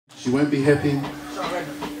She won't be happy.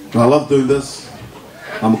 But I love doing this.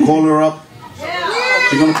 I'm gonna call her up.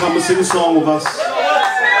 She's gonna come and sing a song with us.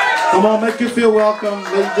 Come on, make you feel welcome,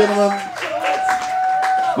 ladies and gentlemen.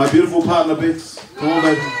 My beautiful partner Becks. Come on,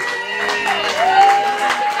 baby.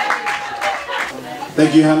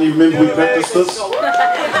 Thank you, honey. Remember we practiced this?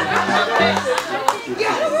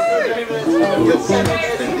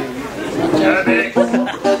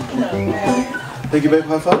 Thank you, babe.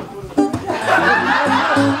 High five.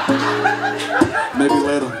 Maybe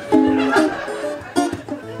later.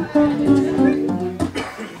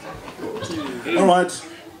 Alright.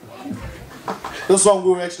 This song we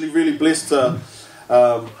were actually really blessed to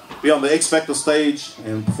be on the X Factor stage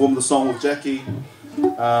and perform the song with Jackie.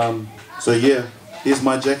 So yeah, here's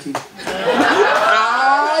my Jackie.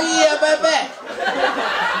 Oh yeah, baby.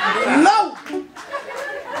 No.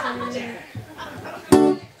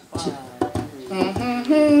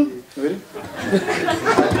 Ready?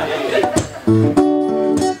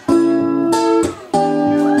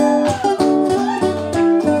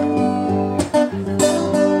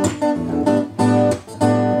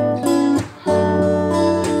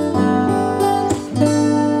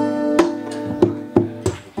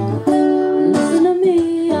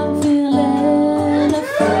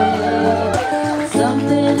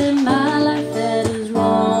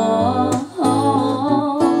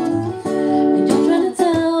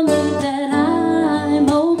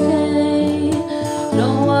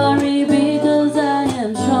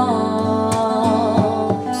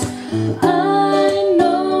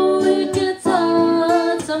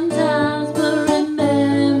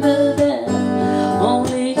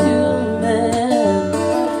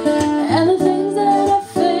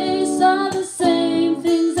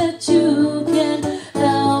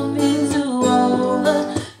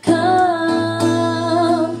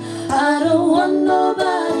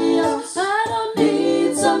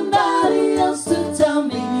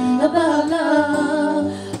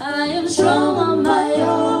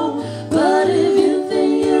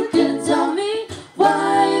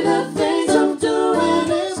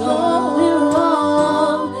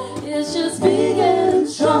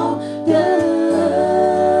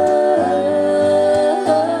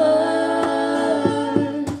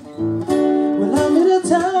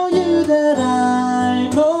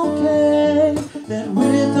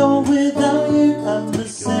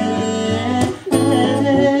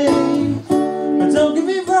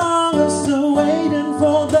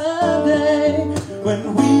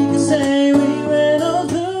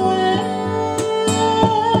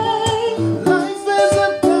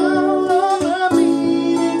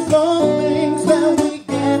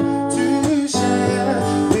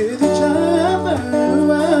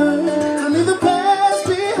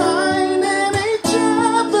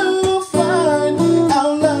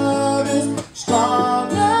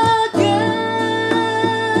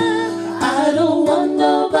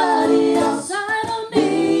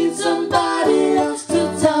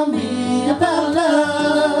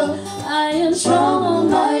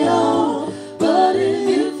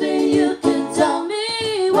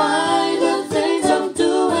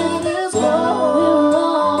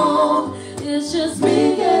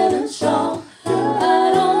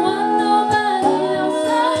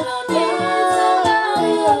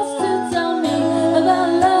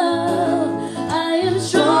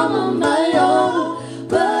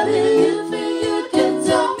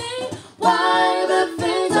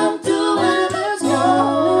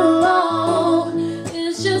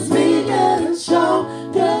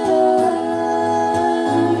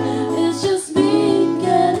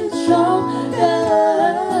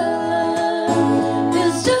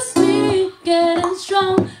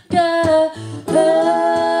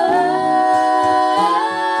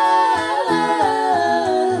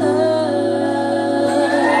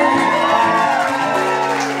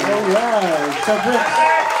 Partner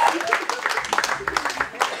Becks.